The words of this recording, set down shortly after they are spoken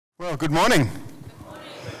Well, good morning.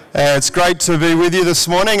 It's great to be with you this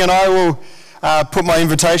morning, and I will put my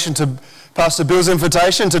invitation to Pastor Bill's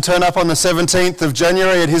invitation to turn up on the 17th of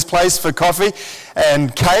January at his place for coffee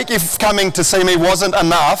and cake. If coming to see me wasn't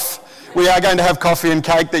enough, we are going to have coffee and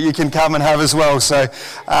cake that you can come and have as well. So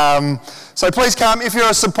please come if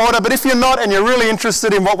you're a supporter, but if you're not and you're really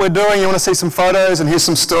interested in what we're doing, you want to see some photos and hear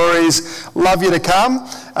some stories, love you to come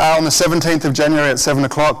on the 17th of January at 7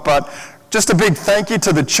 o'clock. But just a big thank you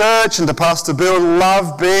to the church and to Pastor Bill.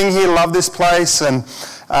 Love being here, love this place, and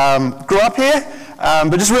grew up here,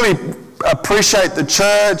 but just really appreciate the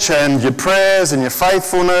church and your prayers and your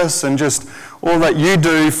faithfulness and just all that you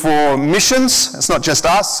do for missions. It's not just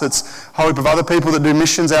us, it's a whole heap of other people that do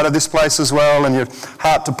missions out of this place as well, and your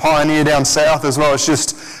heart to pioneer down south as well. It's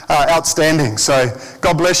just outstanding. So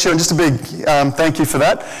God bless you, and just a big thank you for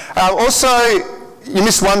that. Also, you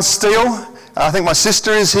missed one steal. I think my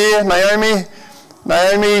sister is here, Naomi.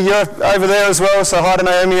 Naomi, you're over there as well, so hi to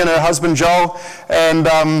Naomi and her husband Joel, and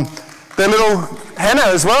their little Hannah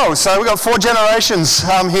as well. So we've got 4 generations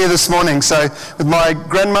here this morning, so with my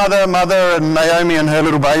grandmother, mother, and Naomi and her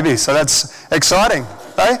little baby, so that's exciting,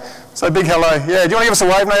 eh? So big hello. Yeah, do you want to give us a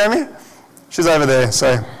wave, Naomi? She's over there,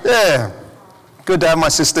 so yeah. Good to have my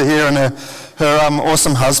sister here and her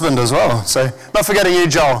awesome husband as well. So not forgetting you,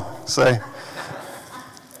 Joel, so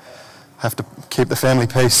have to keep the family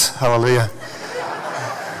peace. Hallelujah.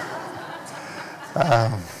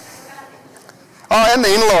 And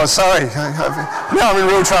the in-laws, sorry. Now I'm in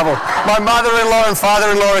real trouble. My mother-in-law and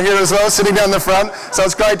father-in-law are here as well, sitting down the front, so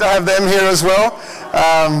it's great to have them here as well.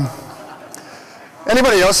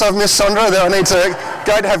 Anybody else I've missed, Sandra? Great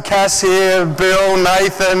to have Cass here, Bill,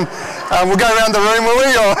 Nathan. We'll go around the room, will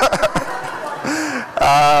we?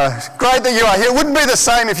 Great that you are here. It wouldn't be the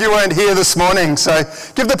same if you weren't here this morning. So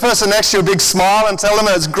give the person next to you a big smile and tell them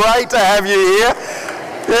it's great to have you here.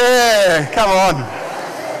 Yeah, come on.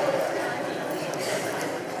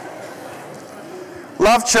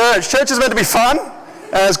 Love church. Church is meant to be fun.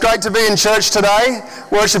 It's great to be in church today,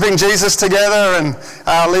 worshipping Jesus together and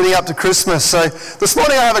leading up to Christmas. So this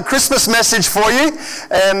morning I have a Christmas message for you,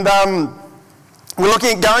 and we're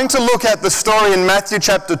going to look at the story in Matthew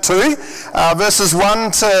chapter 2, verses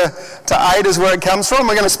 1 to 8 is where it comes from.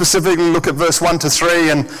 We're going to specifically look at verse 1 to 3,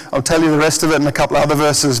 and I'll tell you the rest of it in a couple of other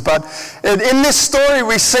verses. But in this story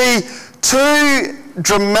we see 2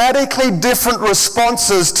 dramatically different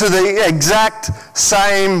responses to the exact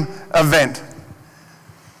same event.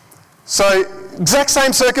 So exact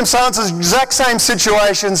same circumstances, exact same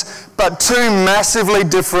situations, but 2 massively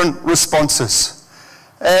different responses.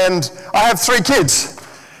 And I have 3 kids,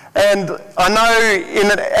 and I know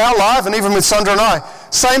in our life, and even with Sandra and I,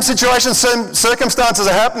 same situations, same circumstances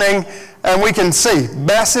are happening, and we can see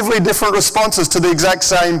massively different responses to the exact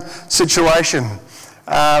same situation.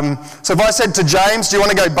 So if I said to James, do you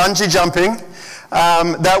want to go bungee jumping?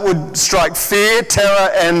 That would strike fear,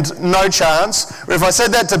 terror, and no chance. Or if I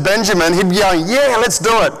said that to Benjamin, he'd be going, yeah, let's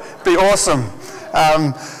do it. It'd be awesome.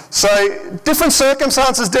 So different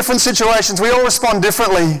circumstances, different situations, we all respond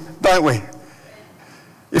differently, don't we?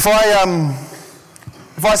 If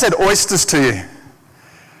I said oysters to you,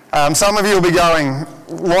 some of you will be going,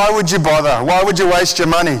 why would you bother? Why would you waste your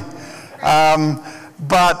money?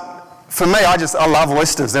 But for me, I love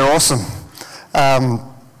oysters. They're awesome.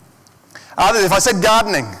 Others, if I said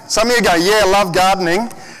gardening, some of you go, yeah, I love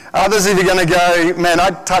gardening. Others, if you're going to go, man, I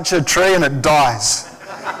touch a tree and it dies.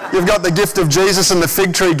 You've got the gift of Jesus and the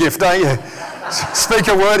fig tree gift, don't you? Speak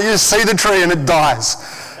a word, you just see the tree and it dies.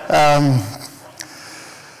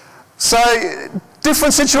 So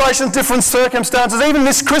different situations, different circumstances, even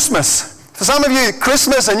this Christmas. For some of you,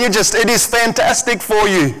 Christmas, and it is fantastic for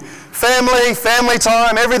you. Family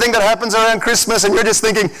time, everything that happens around Christmas, and you're just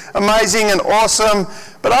thinking amazing and awesome.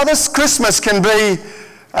 But others, Christmas can be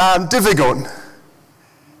difficult.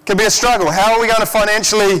 Can be a struggle. How are we going to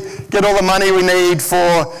financially get all the money we need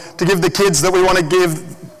to give the kids that we want to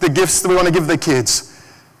give, the gifts that we want to give the kids?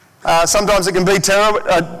 Sometimes it can be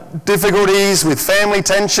difficulties with family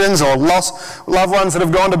tensions or lost loved ones that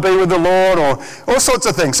have gone to be with the Lord, or all sorts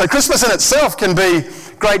of things. So Christmas in itself can be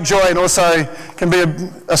great joy and also can be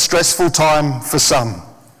a stressful time for some.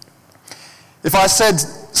 If I said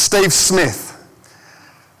Steve Smith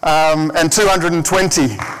and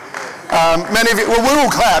 220, many of you, well, we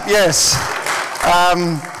will clap, yes.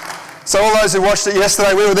 So all those who watched it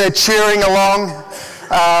yesterday, we were there cheering along,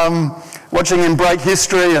 watching him break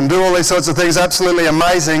history and do all these sorts of things, absolutely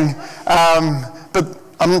amazing. But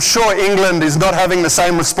I'm sure England is not having the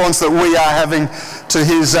same response that we are having to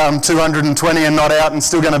his 220 and not out and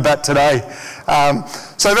still going to bat today.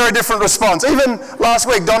 So a very different response. Even last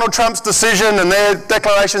week, Donald Trump's decision and their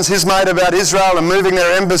declarations he's made about Israel and moving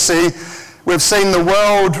their embassy, we've seen the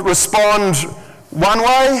world respond one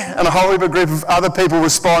way and a whole heap of group of other people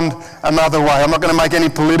respond another way. I'm not going to make any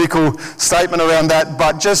political statement around that,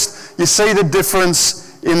 but just you see the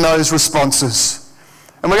difference in those responses.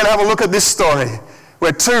 And we're going to have a look at this story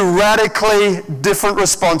where two radically different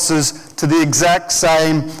responses to the exact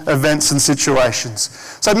same events and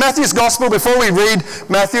situations. So Matthew's Gospel, before we read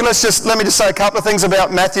Matthew, let me just say a couple of things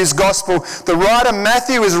about Matthew's Gospel. The writer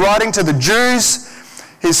Matthew is writing to the Jews.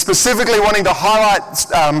 He's specifically wanting to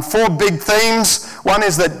highlight four big themes. One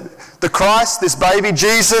is that the Christ, this baby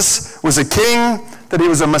Jesus, was a king, that he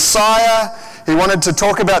was a Messiah. He wanted to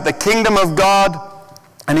talk about the kingdom of God,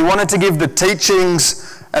 and he wanted to give the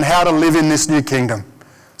teachings and how to live in this new kingdom.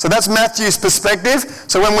 So that's Matthew's perspective.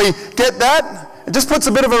 So when we get that, it just puts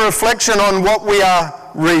a bit of a reflection on what we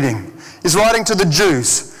are reading. He's writing to the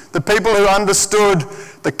Jews, the people who understood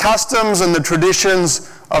the customs and the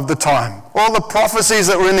traditions of the time. All the prophecies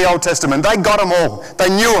that were in the Old Testament, they got them all. They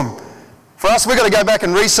knew them. For us, we've got to go back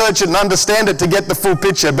and research it and understand it to get the full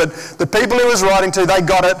picture. But the people he was writing to, they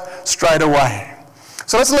got it straight away.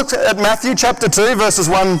 So let's look at Matthew chapter 2, verses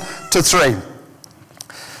 1 to 3.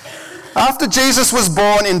 After Jesus was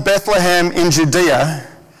born in Bethlehem in Judea,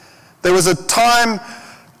 there was a time,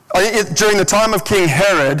 during the time of King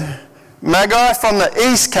Herod, Magi from the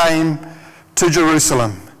east came to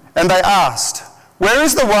Jerusalem, and they asked, "Where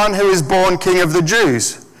is the one who is born King of the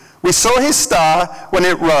Jews? We saw his star when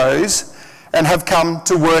it rose and have come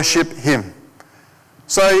to worship him."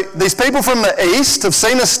 So these people from the east have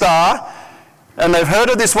seen a star, and they've heard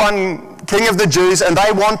of this one King of the Jews, and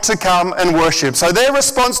they want to come and worship. So their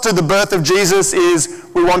response to the birth of Jesus is,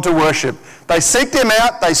 we want to worship. They seeked him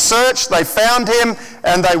out, they searched, they found him,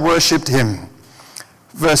 and they worshipped him.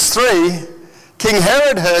 Verse 3, King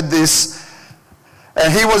Herod heard this,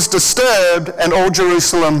 and he was disturbed, and all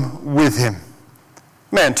Jerusalem with him.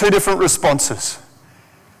 Man, two different responses.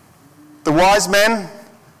 The wise men,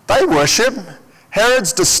 they worship.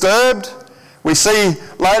 Herod's disturbed. We see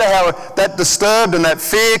later how that disturbed and that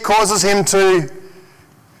fear causes him to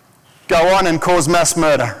go on and cause mass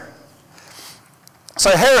murder.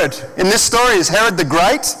 So Herod, in this story, is Herod the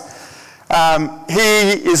Great.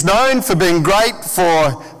 He is known for being great,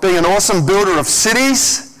 for being an awesome builder of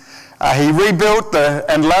cities. He rebuilt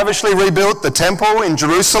and lavishly rebuilt the temple in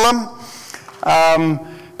Jerusalem.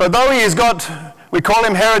 But though we call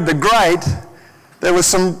him Herod the Great, there was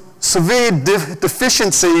some severe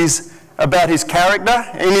deficiencies about his character,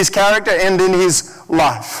 and in his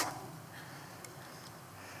life.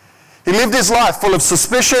 He lived his life full of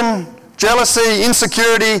suspicion, jealousy,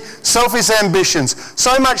 insecurity, selfish ambitions,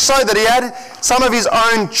 so much so that he had some of his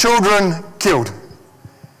own children killed.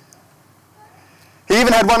 He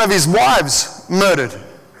even had one of his wives murdered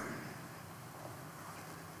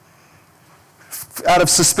out of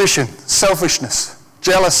suspicion, selfishness,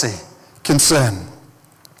 jealousy, concern.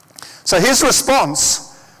 So his response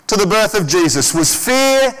to the birth of Jesus was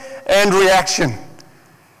fear and reaction.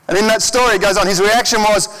 And in that story it goes on, his reaction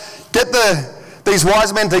was, get these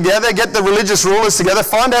wise men together, get the religious rulers together,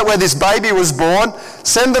 find out where this baby was born,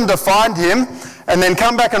 send them to find him, and then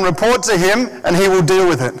come back and report to him, and he will deal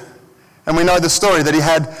with it. And we know the story that he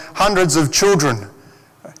had hundreds of children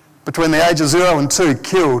between the age of 0 and 2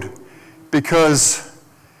 killed because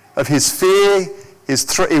of his fear.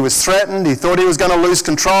 He was threatened. He thought he was going to lose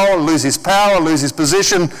control, lose his power, lose his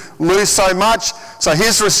position, lose so much. So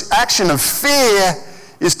his reaction of fear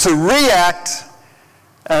is to react,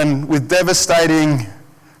 and with devastating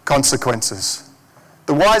consequences.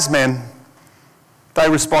 The wise men, they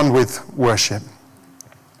respond with worship.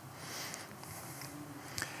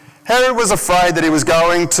 Herod was afraid that he was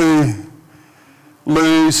going to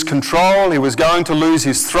lose control, he was going to lose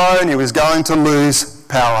his throne, he was going to lose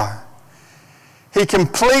power. He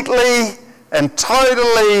completely and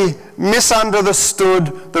totally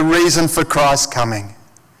misunderstood the reason for Christ's coming.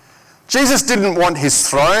 Jesus didn't want his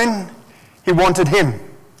throne, he wanted him.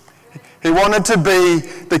 He wanted to be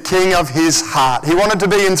the king of his heart. He wanted to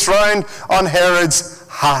be enthroned on Herod's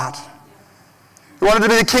heart. He wanted to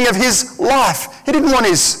be the king of his life. He didn't want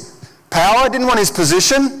his power, didn't want his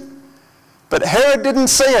position, but Herod didn't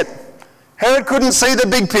see it. Herod couldn't see the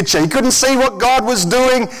big picture. He couldn't see what God was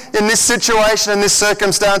doing in this situation, in this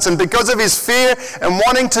circumstance, and because of his fear and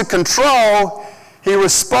wanting to control, he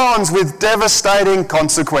responds with devastating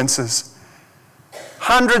consequences.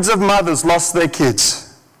 Hundreds of mothers lost their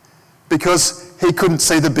kids because he couldn't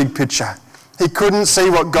see the big picture. He couldn't see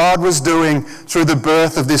what God was doing through the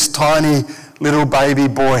birth of this tiny little baby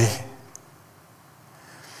boy.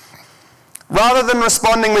 Rather than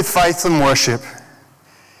responding with faith and worship,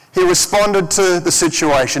 he responded to the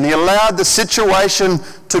situation. He allowed the situation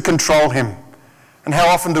to control him. And how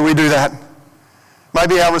often do we do that?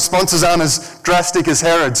 Maybe our responses aren't as drastic as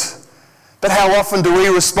Herod's. But how often do we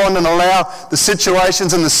respond and allow the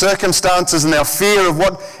situations and the circumstances and our fear of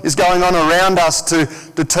what is going on around us to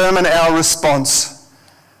determine our response?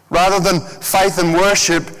 Rather than faith and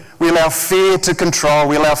worship, we allow fear to control.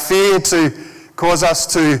 We allow fear to cause us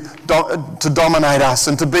to dominate us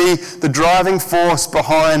and to be the driving force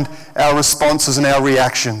behind our responses and our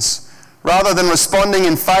reactions. Rather than responding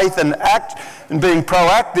in faith and being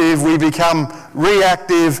proactive, we become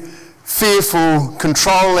reactive, fearful,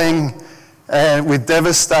 controlling, with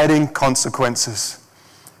devastating consequences.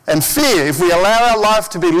 And fear, if we allow our life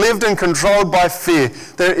to be lived and controlled by fear,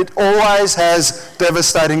 it always has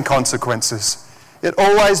devastating consequences. It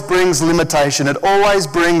always brings limitation. It always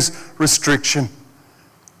brings restriction.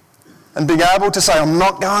 And being able to say, I'm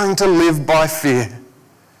not going to live by fear.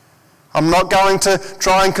 I'm not going to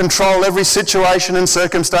try and control every situation and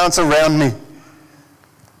circumstance around me.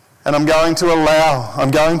 And I'm going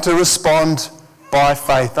to respond by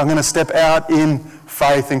faith. I'm going to step out in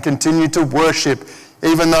faith and continue to worship,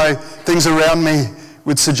 even though things around me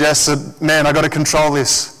would suggest that, man, I've got to control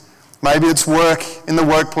this. Maybe it's work in the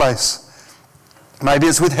workplace. Maybe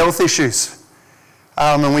it's with health issues.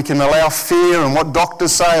 And we can allow fear and what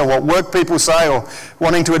doctors say or what work people say or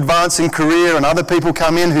wanting to advance in career, and other people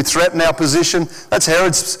come in who threaten our position. That's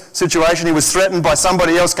Herod's situation. He was threatened by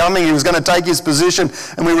somebody else coming. He was going to take his position,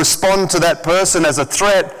 and we respond to that person as a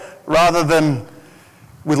threat rather than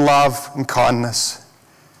with love and kindness.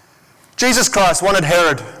 Jesus Christ wanted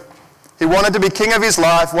Herod. He wanted to be king of his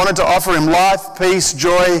life, wanted to offer him life, peace,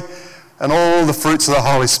 joy, and all the fruits of the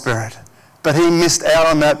Holy Spirit. But he missed out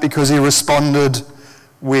on that because he responded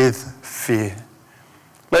with fear.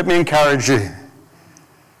 Let me encourage you.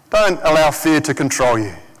 Don't allow fear to control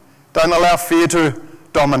you. Don't allow fear to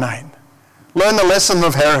dominate. Learn the lesson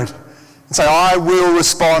of Herod and say, I will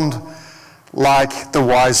respond like the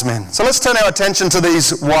wise men. So let's turn our attention to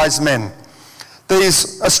these wise men,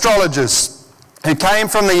 these astrologers who came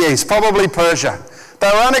from the east, probably Persia. They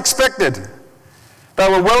were unexpected. They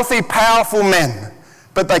were wealthy, powerful men.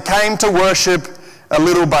 But they came to worship a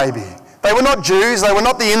little baby. They were not Jews. They were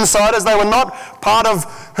not the insiders. They were not part of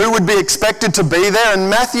who would be expected to be there. And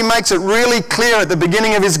Matthew makes it really clear at the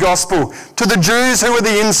beginning of his gospel. To the Jews who were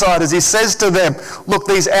the insiders, he says to them, look,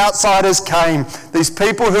 these outsiders came. These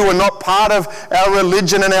people who were not part of our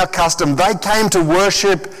religion and our custom, they came to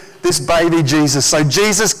worship this baby Jesus. So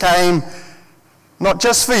Jesus came not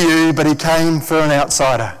just for you, but he came for an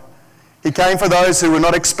outsider. He came for those who were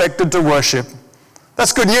not expected to worship.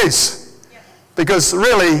 That's good news, because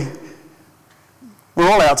really, we're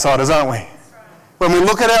all outsiders, aren't we? When we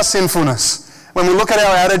look at our sinfulness, when we look at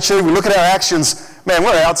our attitude, we look at our actions, man,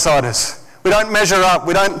 we're outsiders. We don't measure up.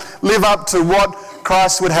 We don't live up to what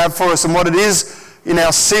Christ would have for us, and what it is in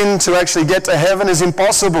our sin to actually get to heaven is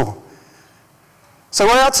impossible. So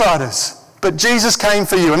we're outsiders, but Jesus came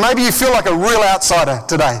for you, and maybe you feel like a real outsider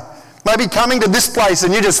today. Maybe coming to this place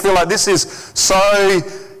and you just feel like this is so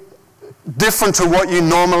different to what you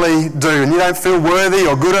normally do, and you don't feel worthy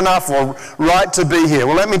or good enough or right to be here.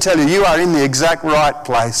 Well, let me tell you, you are in the exact right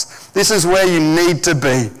place. This is where you need to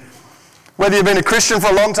be. Whether you've been a Christian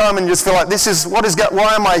for a long time and you just feel like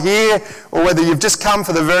why am I here? Or whether you've just come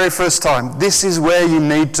for the very first time, this is where you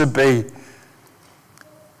need to be.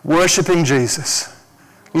 Worshipping Jesus,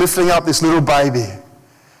 lifting up this little baby.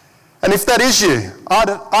 And if that is you,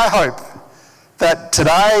 I hope that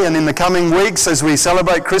today and in the coming weeks as we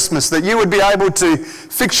celebrate Christmas, that you would be able to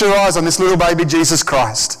fix your eyes on this little baby Jesus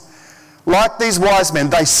Christ. Like these wise men,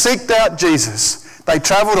 they seeked out Jesus. They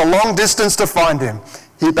travelled a long distance to find him.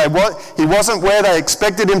 He wasn't where they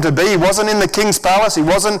expected him to be. He wasn't in the king's palace. He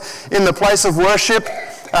wasn't in the place of worship.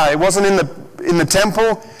 He wasn't in the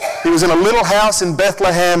temple. He was in a little house in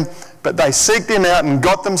Bethlehem, but they seeked him out and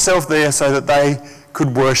got themselves there so that they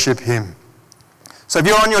could worship him. So if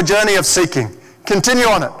you're on your journey of seeking, continue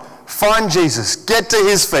on it. Find Jesus. Get to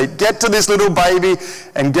his feet. Get to this little baby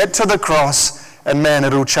and get to the cross, and man,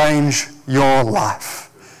 it'll change your life.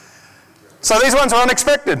 So these ones were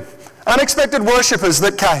unexpected. Unexpected worshippers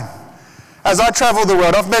that came. As I travel the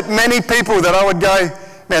world, I've met many people that I would go,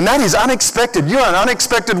 man, that is unexpected. You're an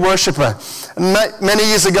unexpected worshipper. And many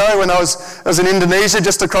years ago when I was in Indonesia,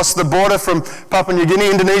 just across the border from Papua New Guinea,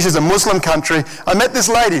 Indonesia is a Muslim country, I met this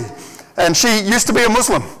lady, and she used to be a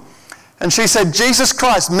Muslim. And she said, Jesus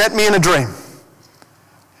Christ met me in a dream.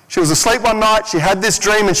 She was asleep one night, she had this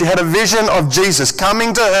dream, and she had a vision of Jesus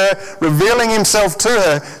coming to her, revealing himself to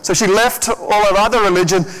her. So she left all her other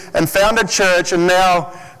religion and found a church, and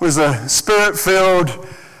now was a spirit-filled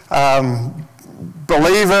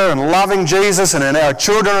believer and loving Jesus, and now her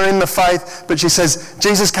children are in the faith. But she says,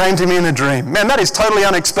 Jesus came to me in a dream. Man, that is totally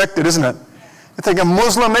unexpected, isn't it? You think a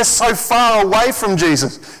Muslim, they're so far away from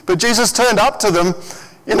Jesus. But Jesus turned up to them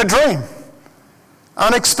in a dream.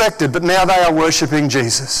 Unexpected, but now they are worshipping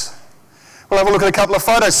Jesus. We'll have a look at a couple of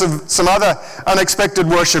photos of some other unexpected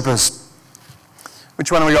worshippers. Which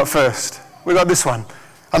one have we got first? We got this one.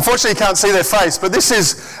 Unfortunately, you can't see their face, but this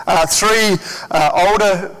is three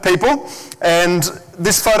older people, and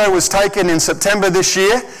this photo was taken in September this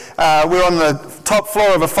year. We're on the top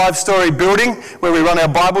floor of a 5-story building where we run our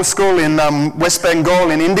Bible school in West Bengal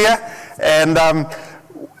in India, and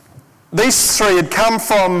these three had come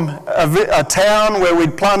from a town where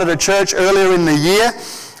we'd planted a church earlier in the year,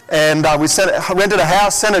 and we rented a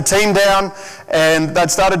house, sent a team down, and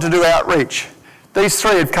they'd started to do outreach. These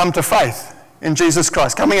three had come to faith in Jesus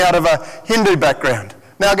Christ, coming out of a Hindu background,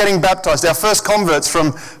 now getting baptised. Our first converts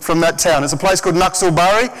from that town. It's a place called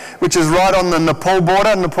Naxalbari, which is right on the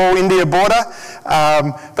Nepal-India border.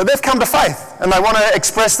 But they've come to faith, and they want to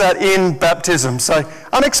express that in baptism. So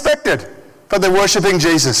unexpected, but they're worshipping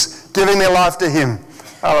Jesus, giving their life to him.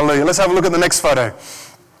 Hallelujah. Let's have a look at the next photo.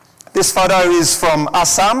 This photo is from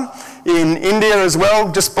Assam in India as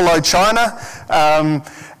well, just below China.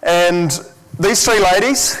 And these three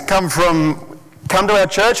ladies come to our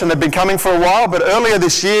church, and they've been coming for a while, but earlier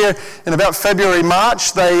this year, in about February,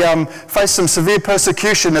 March, they faced some severe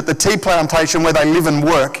persecution at the tea plantation where they live and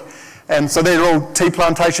work. And so they're all tea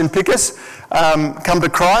plantation pickers, come to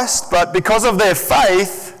Christ, but because of their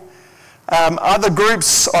faith, other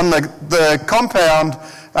groups on the compound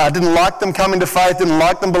didn't like them coming to faith, didn't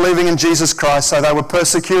like them believing in Jesus Christ, so they were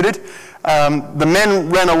persecuted. The men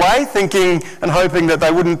ran away thinking and hoping that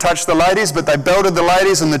they wouldn't touch the ladies, but they belted the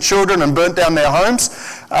ladies and the children and burnt down their homes.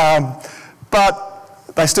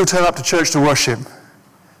 But they still turned up to church to worship.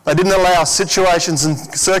 They didn't allow situations and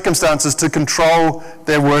circumstances to control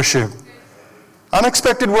their worship.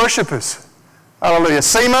 Unexpected worshippers. Hallelujah.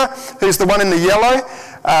 Seema, who's the one in the yellow,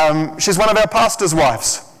 she's one of our pastor's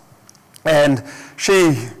wives. And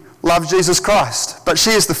she loves Jesus Christ. But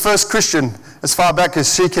she is the first Christian as far back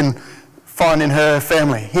as she can find in her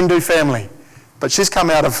family, Hindu family. But she's come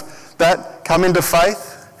out of that, come into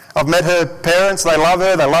faith. I've met her parents, they love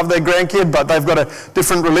her, they love their grandkid, but they've got a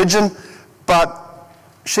different religion. But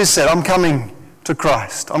she said, I'm coming to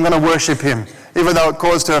Christ. I'm going to worship him, even though it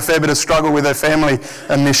caused her a fair bit of struggle with her family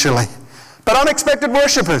initially. But unexpected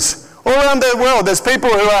worshippers. All around the world, there's people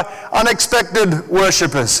who are unexpected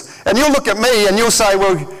worshippers. And you'll look at me and you'll say,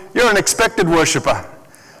 well, you're an expected worshipper.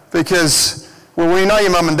 Because, well, we know your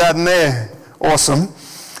mum and dad and they're awesome.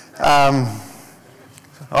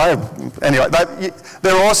 Anyway,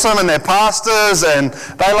 they're awesome and they're pastors and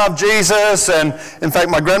they love Jesus. And in fact,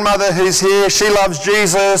 my grandmother who's here, she loves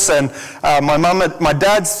Jesus. And my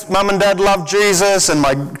dad's mum and dad love Jesus. And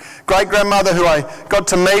my great-grandmother who I got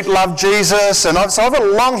to meet loved Jesus. And so I have a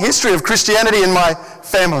long history of Christianity in my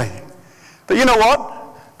family. But you know what?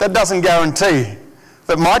 That doesn't guarantee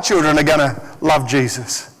that my children are going to love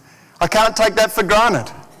Jesus. I can't take that for granted.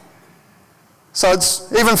 So it's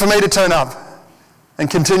even for me to turn up and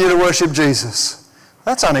continue to worship Jesus.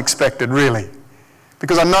 That's unexpected, really.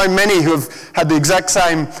 Because I know many who have had the exact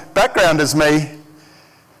same background as me,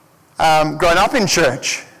 grown up in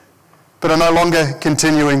church, but are no longer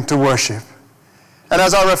continuing to worship. And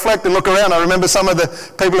as I reflect and look around, I remember some of the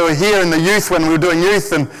people who were here in the youth when we were doing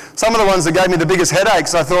youth, and some of the ones that gave me the biggest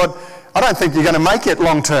headaches, I thought, I don't think you're going to make it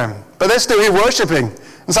long term. But they're still here worshiping.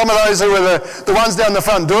 And some of those who were the ones down the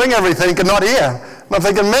front doing everything are not here. And I'm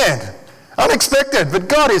thinking, man, unexpected, but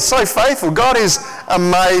God is so faithful. God is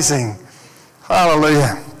amazing.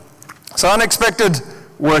 Hallelujah. So unexpected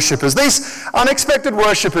worshippers. These unexpected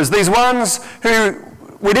worshippers, these ones who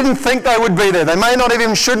we didn't think they would be there. They may not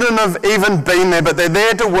even, shouldn't have even been there, but they're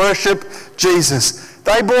there to worship Jesus.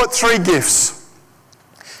 They brought 3 gifts.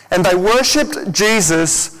 And they worshipped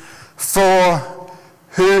Jesus for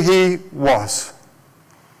who he was.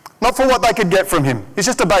 Not for what they could get from him. He's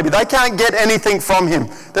just a baby. They can't get anything from him.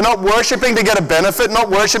 They're not worshipping to get a benefit,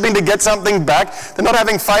 not worshipping to get something back. They're not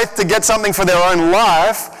having faith to get something for their own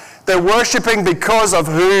life. They're worshipping because of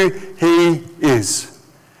who he is.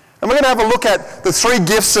 And we're going to have a look at the 3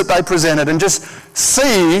 gifts that they presented and just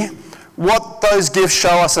see what those gifts show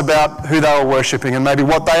us about who they were worshipping and maybe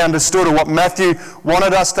what they understood or what Matthew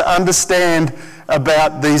wanted us to understand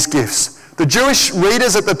about these gifts. The Jewish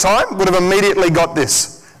readers at the time would have immediately got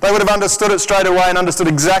this. They would have understood it straight away and understood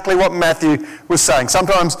exactly what Matthew was saying.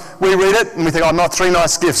 Sometimes we read it and we think, oh, not 3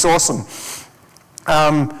 nice gifts, awesome.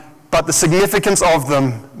 But the significance of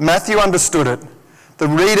them, Matthew understood it. The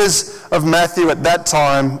readers of Matthew at that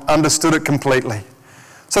time understood it completely.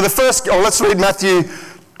 So let's read Matthew 2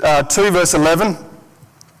 verse 11.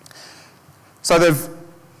 So they've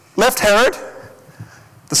left Herod.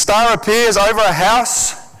 The star appears over a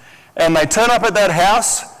house and they turn up at that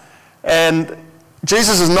house, and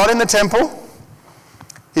Jesus is not in the temple.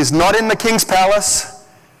 He's not in the king's palace.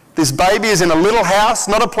 This baby is in a little house,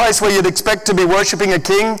 not a place where you'd expect to be worshipping a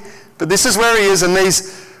king, but this is where he is, and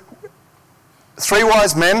these 3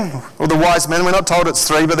 wise men, or the wise men, we're not told it's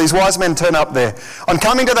 3, but these wise men turn up there. On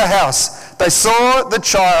coming to the house, they saw the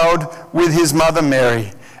child with his mother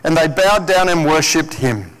Mary, and they bowed down and worshipped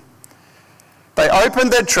him. They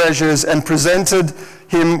opened their treasures and presented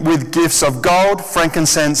him with gifts of gold,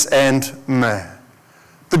 frankincense, and myrrh.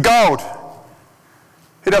 The gold.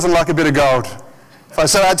 Who doesn't like a bit of gold? If I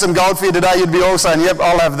said I had some gold for you today, you'd be all saying, yep,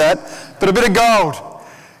 I'll have that. But a bit of gold.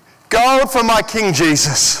 Gold for my King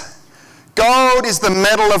Jesus. Gold is the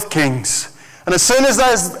medal of kings. And as soon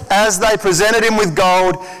as they presented him with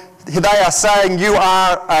gold, they are saying, you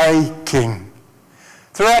are a king.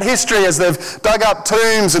 Throughout history, as they've dug up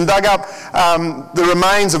tombs and dug up the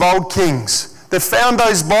remains of old kings, they've found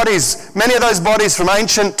those bodies, many of those bodies from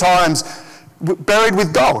ancient times, buried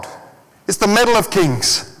with gold. It's the medal of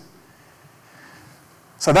kings.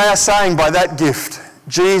 So they are saying by that gift,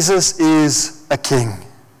 Jesus is a king.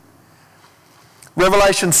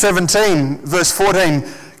 Revelation 17, verse 14,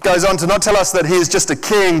 goes on to not tell us that he is just a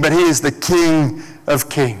king, but he is the King of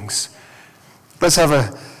kings.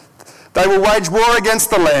 They will wage war against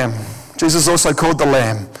the Lamb. Jesus is also called the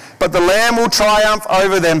Lamb. But the Lamb will triumph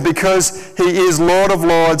over them because he is Lord of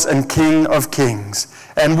lords and King of kings.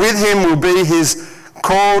 And with him will be his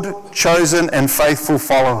called, chosen, and faithful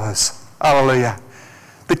followers. Hallelujah.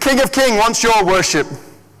 The King of Kings wants your worship.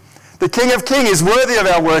 The King of Kings is worthy of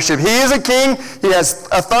our worship. He is a king. He has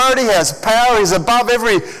authority. He has power. He's above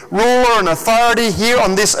every ruler and authority here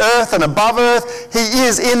on this earth and above earth. He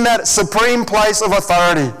is in that supreme place of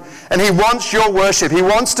authority. And he wants your worship. He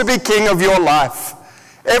wants to be king of your life.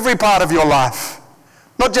 Every part of your life.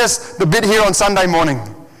 Not just the bit here on Sunday morning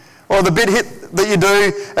or the bit that you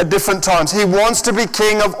do at different times. He wants to be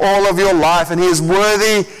king of all of your life, and he is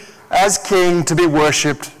worthy as king to be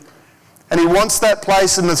worshipped. And he wants that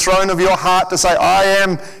place in the throne of your heart to say, I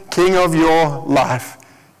am king of your life,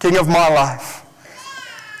 king of my life.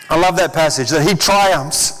 I love that passage, that he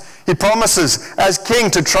triumphs. He promises as king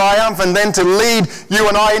to triumph and then to lead you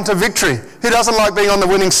and I into victory. Who doesn't like being on the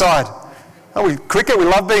winning side? Oh, cricket, we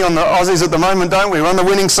love being on the Aussies at the moment, don't we? We're on the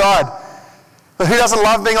winning side. But who doesn't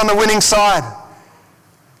love being on the winning side?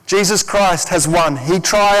 Jesus Christ has won. He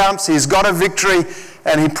triumphs. He's got a victory,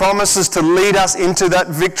 and he promises to lead us into that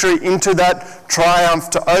victory, into that triumph,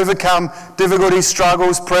 to overcome difficulties,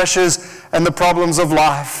 struggles, pressures, and the problems of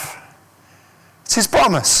life. It's his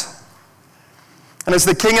promise. And as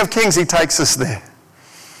the King of Kings, he takes us there.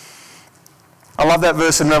 I love that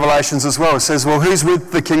verse in Revelations as well. It says, well, who's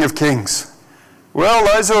with the King of Kings? Well,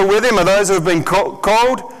 those who are with him are those who have been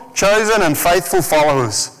called, chosen, and faithful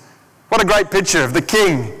followers. What a great picture of the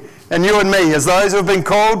King and you and me as those who have been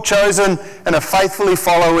called, chosen, and are faithfully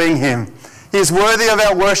following him. He is worthy of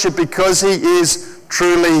our worship because he is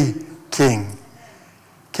truly King.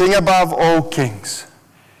 King above all kings.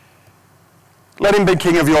 Let him be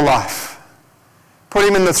king of your life. Put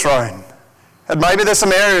him in the throne. And maybe there's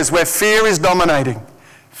some areas where fear is dominating.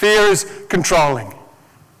 Fear is controlling.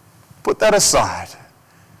 Put that aside.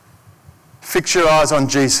 Fix your eyes on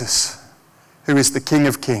Jesus, who is the King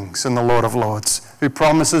of Kings and the Lord of Lords, who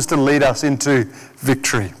promises to lead us into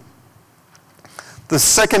victory. The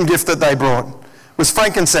second gift that they brought was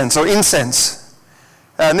frankincense or incense.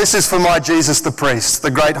 And this is for my Jesus the priest,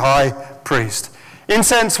 the great high priest.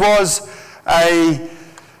 Incense was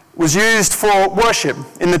used for worship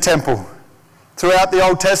in the temple. Throughout the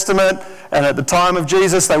Old Testament and at the time of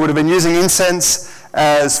Jesus, they would have been using incense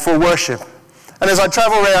as for worship. And as I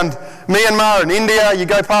travel around Myanmar and India, you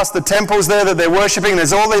go past the temples there that they're worshipping, and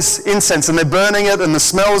there's all this incense, and they're burning it, and the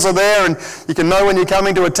smells are there, and you can know when you're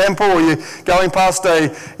coming to a temple or you're going past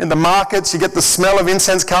in the markets, you get the smell of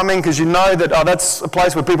incense coming because you know that, oh, that's a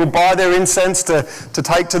place where people buy their incense to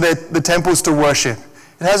take to the temples to worship.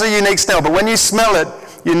 It has a unique smell, but when you smell it,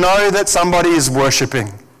 you know that somebody is worshipping.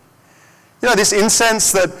 You know, this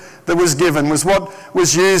incense that was given was what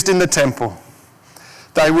was used in the temple.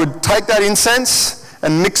 They would take that incense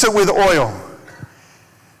and mix it with oil.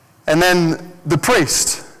 And then the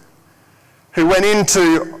priest, who went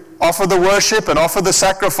into offer the worship and offer the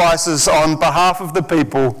sacrifices on behalf of the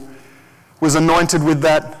people, was anointed with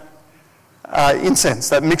that incense,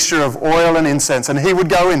 that mixture of oil and incense. And he would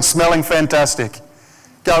go in smelling fantastic,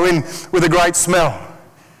 go in with a great smell.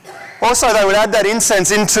 Also, they would add that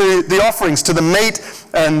incense into the offerings, to the meat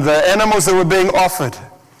and the animals that were being offered.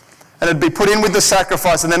 And it'd be put in with the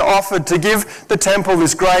sacrifice and then offered to give the temple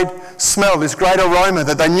this great smell, this great aroma,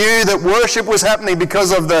 that they knew that worship was happening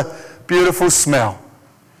because of the beautiful smell.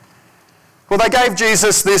 Well, they gave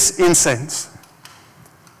Jesus this incense,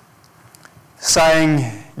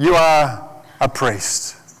 saying, "You are a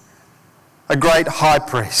priest, a great high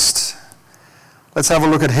priest." Let's have a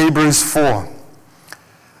look at Hebrews 4,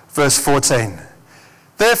 verse 14.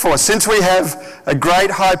 "Therefore, since we have a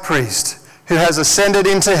great high priest who has ascended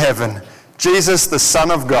into heaven, Jesus, the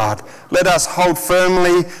Son of God, let us hold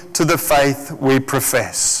firmly to the faith we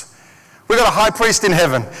profess." We've got a high priest in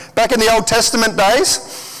heaven. Back in the Old Testament days,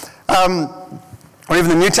 or even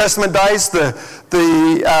the New Testament days, the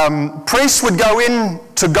priests would go in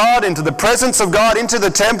to God, into the presence of God, into the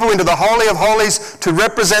temple, into the Holy of Holies to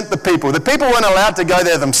represent the people. The people weren't allowed to go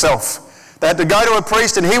there themselves. They had to go to a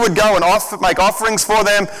priest, and he would go and make offerings for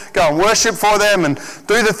them, go and worship for them, and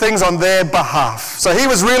do the things on their behalf. So he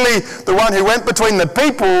was really the one who went between the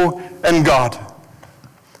people and God.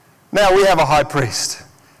 Now we have a high priest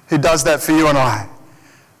who does that for you and I.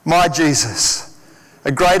 My Jesus,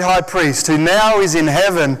 a great high priest who now is in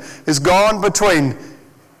heaven, has gone between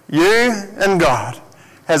you and God,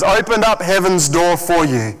 has opened up heaven's door for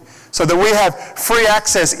you, so that we have free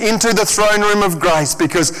access into the throne room of grace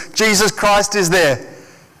because Jesus Christ is there,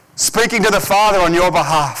 speaking to the Father on your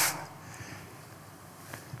behalf.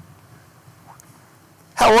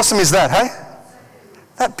 How awesome is that, hey?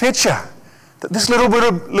 That picture, that this little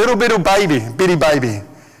bitty baby,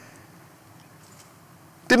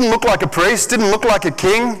 didn't look like a priest, didn't look like a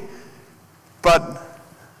king, but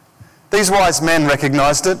these wise men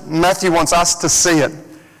recognized it. Matthew wants us to see it,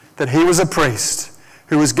 that he was a priest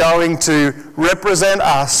who was going to represent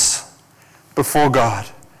us before God.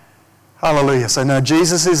 Hallelujah. So no,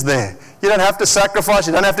 Jesus is there. You don't have to sacrifice.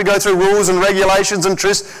 You don't have to go through rules and regulations and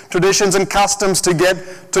traditions and customs to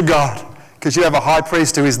get to God, because you have a high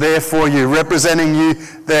priest who is there for you, representing you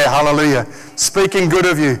there. Hallelujah. Speaking good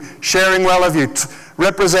of you, sharing well of you,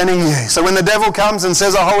 representing you. So when the devil comes and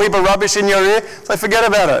says a whole heap of rubbish in your ear, say, forget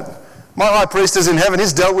about it. My high priest is in heaven.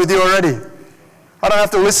 He's dealt with you already. I don't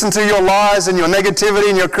have to listen to your lies and your negativity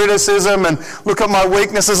and your criticism and look at my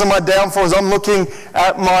weaknesses and my downfalls. I'm looking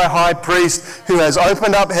at my high priest who has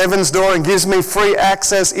opened up heaven's door and gives me free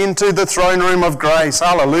access into the throne room of grace.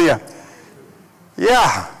 Hallelujah.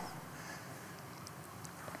 Yeah.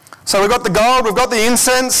 So we've got the gold, we've got the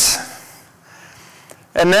incense,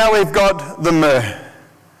 and now we've got the myrrh.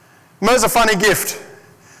 Myrrh's a funny gift,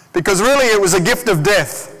 because really it was a gift of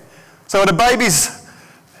death. So at the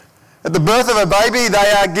birth of a baby,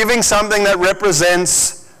 they are giving something that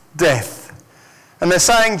represents death. And they're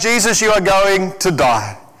saying, Jesus, you are going to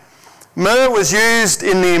die. Myrrh was used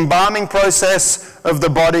in the embalming process of the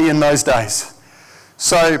body in those days.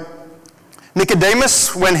 So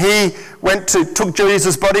Nicodemus, when he took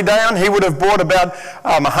Jesus' body down, he would have bought about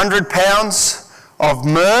 100 pounds of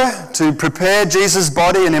myrrh to prepare Jesus'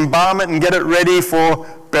 body and embalm it and get it ready for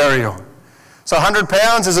burial. So 100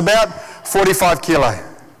 pounds is about 45 kilo.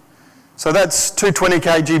 So that's 2 20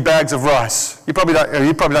 kg bags of rice. You probably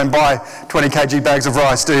don't buy 20 kg bags of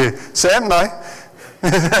rice, do you? Sam, no?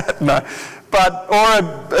 No.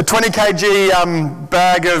 Or a 20 kg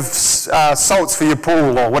bag of salts for your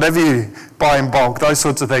pool, or whatever you buy in bulk, those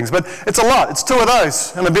sorts of things. But it's a lot. It's 2 of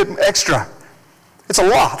those and a bit extra. It's a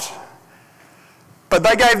lot. But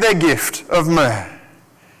they gave their gift of myrrh,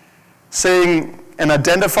 seeing and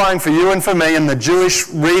identifying for you and for me and the Jewish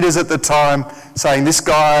readers at the time, saying this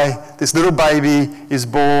guy, this little baby, is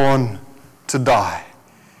born to die.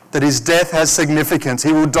 That his death has significance.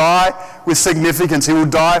 He will die with significance. He will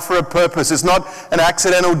die for a purpose. It's not an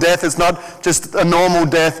accidental death. It's not just a normal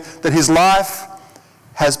death. That his life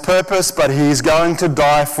has purpose, but he is going to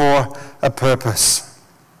die for a purpose.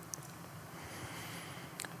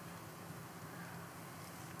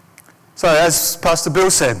 So as Pastor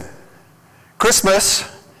Bill said, Christmas,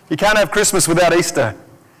 you can't have Christmas without Easter.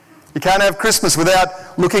 You can't have Christmas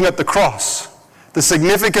without looking at the cross, the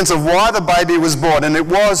significance of why the baby was born, and it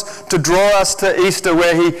was to draw us to Easter,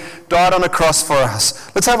 where he died on a cross for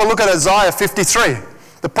us. Let's have a look at Isaiah 53.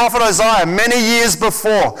 The prophet Isaiah, many years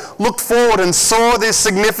before, looked forward and saw this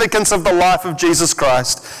significance of the life of Jesus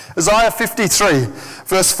Christ. Isaiah 53,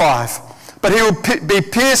 verse 5. But he will be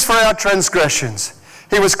pierced for our transgressions.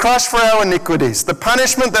 He was crushed for our iniquities. The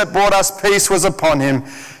punishment that brought us peace was upon him,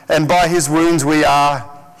 and by his wounds we are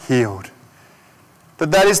healed.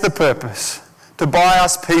 That is the purpose, to buy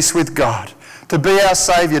us peace with God, to be our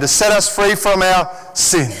Saviour, to set us free from our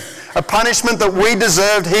sin. A punishment that we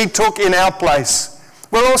deserved, he took in our place.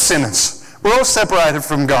 We're all sinners. We're all separated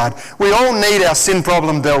from God. We all need our sin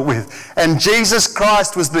problem dealt with. And Jesus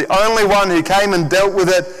Christ was the only one who came and dealt with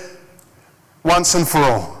it once and for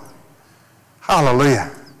all. Hallelujah.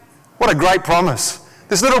 What a great promise.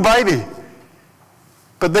 This little baby.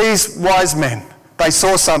 But these wise men, they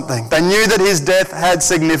saw something. They knew that his death had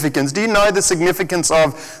significance. Do you know the significance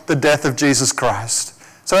of the death of Jesus Christ?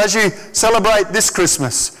 So as you celebrate this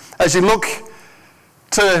Christmas, as you look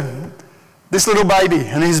to this little baby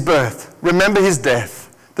and his birth, remember his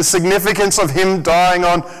death, the significance of him dying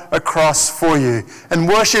on a cross for you, and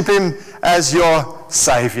worship him as your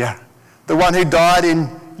Saviour, the one who died in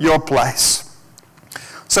your place.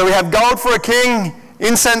 So we have gold for a king,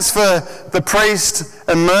 incense for the priest,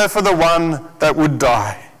 and myrrh for the one that would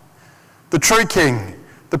die. The true king,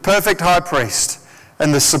 the perfect high priest,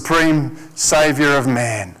 and the supreme Saviour of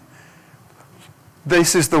man.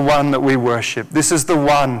 This is the one that we worship. This is the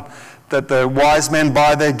one that the wise men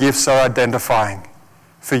by their gifts are identifying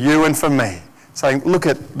for you and for me, saying, look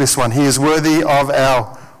at this one. He is worthy of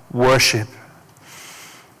our worship.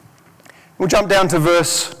 We'll jump down to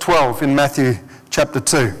verse 12 in Matthew chapter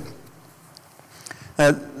 2.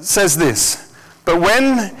 It says this, but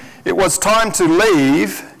when it was time to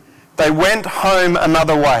leave, they went home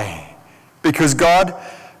another way, because God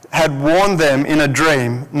had warned them in a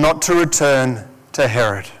dream not to return to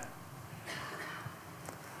Herod.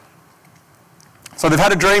 So they've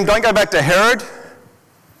had a dream, don't go back to Herod,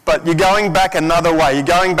 but you're going back another way. You're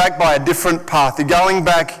going back by a different path. You're going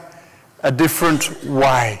back a different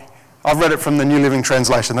way. I've read it from the New Living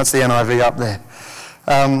Translation. That's the NIV up there.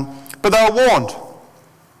 But they were warned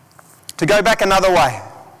to go back another way.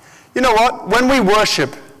 You know what? When we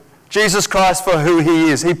worship Jesus Christ for who he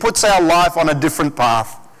is, he puts our life on a different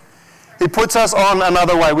path. He puts us on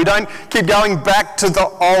another way. We don't keep going back to the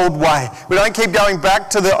old way. We don't keep going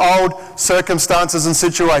back to the old circumstances and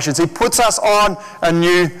situations. He puts us on a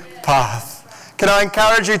new path. Can I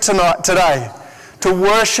encourage you today to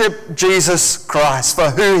worship Jesus Christ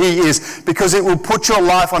for who he is, because it will put your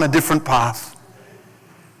life on a different path.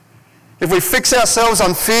 If we fix ourselves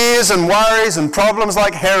on fears and worries and problems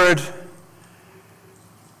like Herod,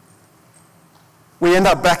 we end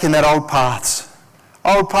up back in that old paths.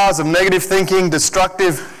 Old paths of negative thinking,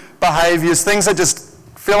 destructive behaviours, things that just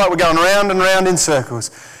feel like we're going round and round in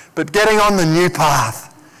circles. But getting on the new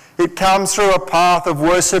path, it comes through a path of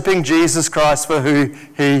worshipping Jesus Christ for who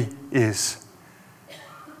he is.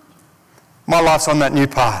 My life's on that new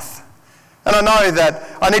path. And I know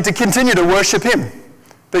that I need to continue to worship him,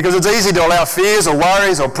 because it's easy to allow fears or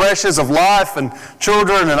worries or pressures of life and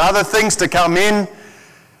children and other things to come in.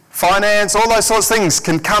 Finance, all those sorts of things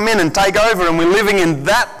can come in and take over, and we're living in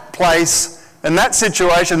that place and that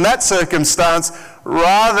situation, that circumstance,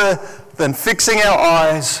 rather than fixing our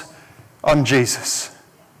eyes on Jesus.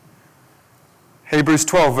 Hebrews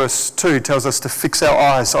 12 verse 2 tells us to fix our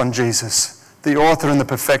eyes on Jesus, the author and the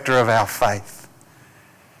perfecter of our faith.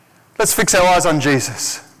 Let's fix our eyes on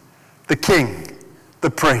Jesus, the King, the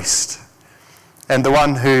priest, and the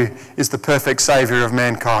one who is the perfect Saviour of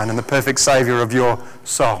mankind and the perfect Saviour of your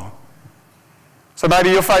soul. So maybe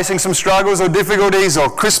you're facing some struggles or difficulties, or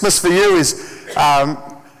Christmas for you is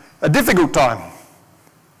a difficult time.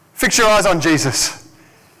 Fix your eyes on Jesus.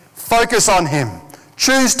 Focus on him.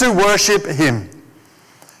 Choose to worship him.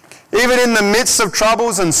 Even in the midst of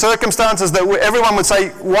troubles and circumstances that everyone would say,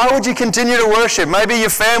 why would you continue to worship? Maybe your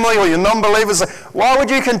family or your non-believers say, why would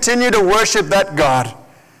you continue to worship that God?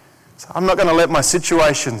 I'm not going to let my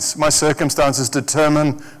situations, my circumstances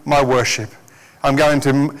determine my worship. I'm going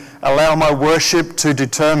to allow my worship to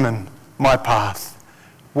determine my path.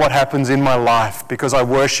 What happens in my life, because I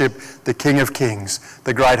worship the King of Kings,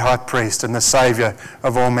 the great high priest and the Saviour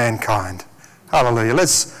of all mankind. Hallelujah.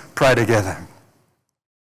 Let's pray together.